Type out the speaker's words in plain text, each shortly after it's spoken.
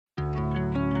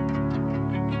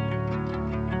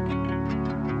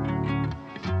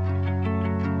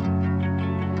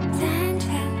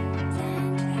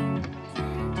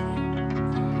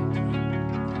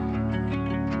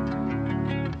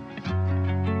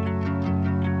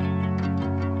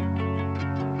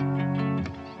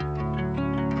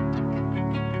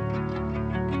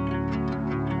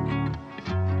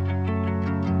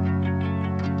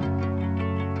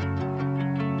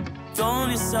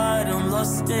inside, I'm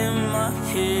lost in my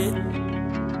head.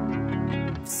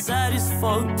 Sad as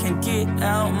fuck, can't get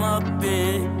out my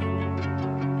bed.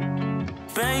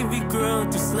 Baby girl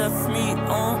just left me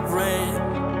on red.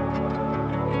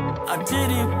 I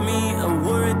didn't mean a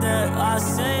word that I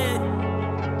said.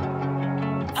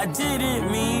 I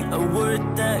didn't mean a word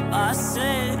that I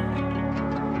said.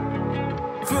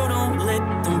 Girl, don't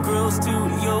let them girls to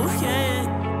your head.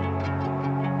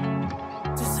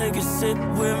 Just take a sip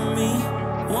with me.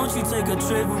 Won't you take a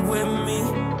trip with me?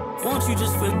 Won't you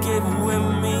just forgive with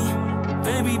me?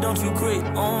 Baby, don't you quit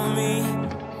on me.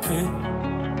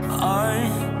 I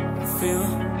feel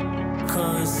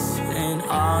cuss and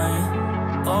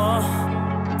I,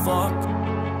 oh, fuck.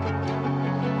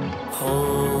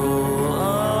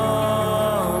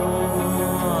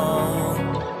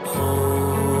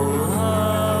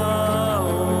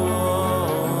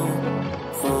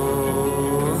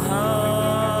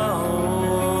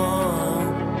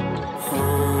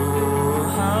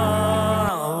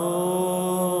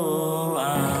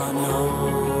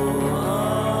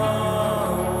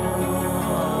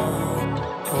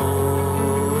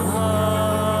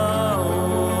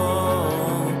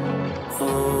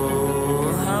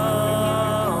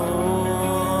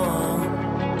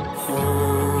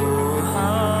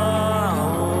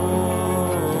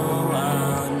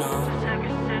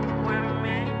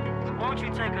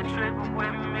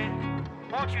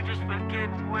 Won't you just forget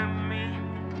with me?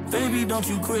 Baby, don't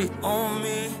you quit on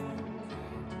me.